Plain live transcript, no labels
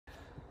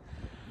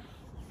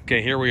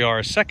Okay, here we are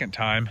a second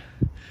time.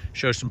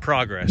 Show some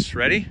progress.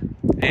 Ready?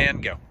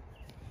 And go.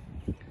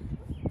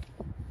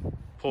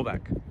 Pull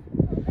back.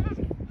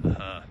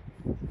 Uh-huh.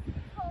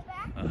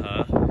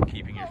 Uh-huh.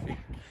 Keeping your feet.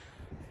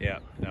 Yeah.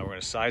 Now we're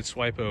going to side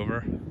swipe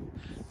over.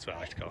 That's what I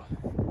like to call it.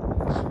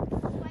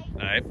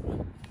 All right.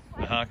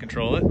 Uh-huh.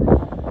 Control it.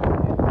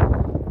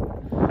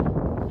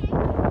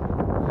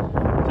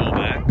 Pull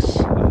backs.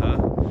 Uh-huh.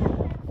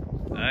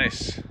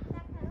 Nice.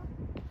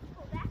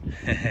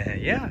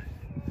 Yeah.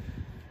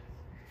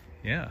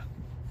 Yeah.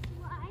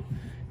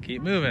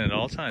 Keep moving at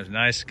all times.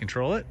 Nice.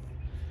 Control it.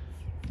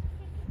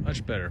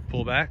 Much better.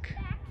 Pull back.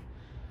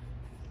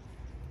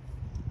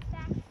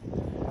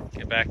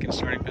 Get back in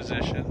starting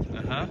position.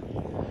 Uh-huh.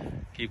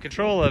 Keep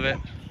control of it.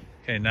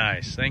 Okay,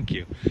 nice. Thank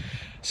you.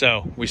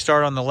 So we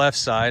start on the left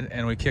side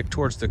and we kick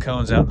towards the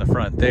cones out in the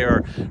front. They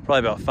are probably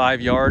about 5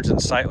 yards and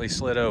slightly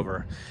slid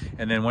over.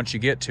 And then once you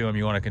get to them,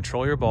 you want to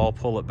control your ball,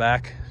 pull it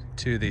back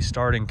to the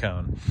starting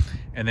cone.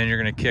 And then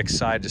you're going to kick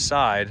side to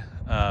side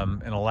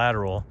in a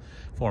lateral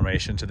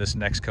formation to this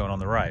next cone on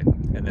the right.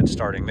 And then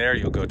starting there,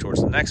 you'll go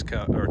towards the next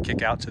cone, or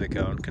kick out to the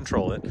cone,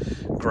 control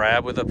it,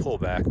 grab with a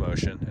pullback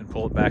motion and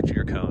pull it back to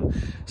your cone,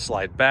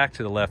 slide back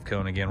to the left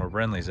cone again where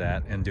Brenly's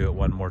at, and do it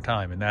one more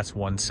time. And that's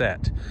one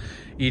set.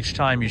 Each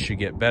time you should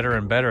get better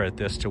and better at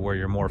this to where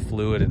you're more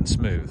fluid and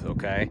smooth,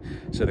 okay?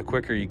 So the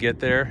quicker you get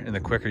there and the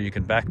quicker you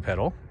can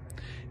backpedal,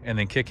 and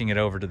then kicking it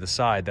over to the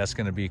side, that's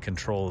going to be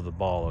control of the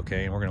ball,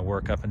 okay? And we're going to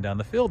work up and down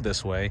the field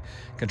this way,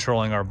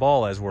 controlling our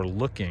ball as we're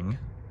looking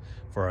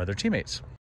for our other teammates.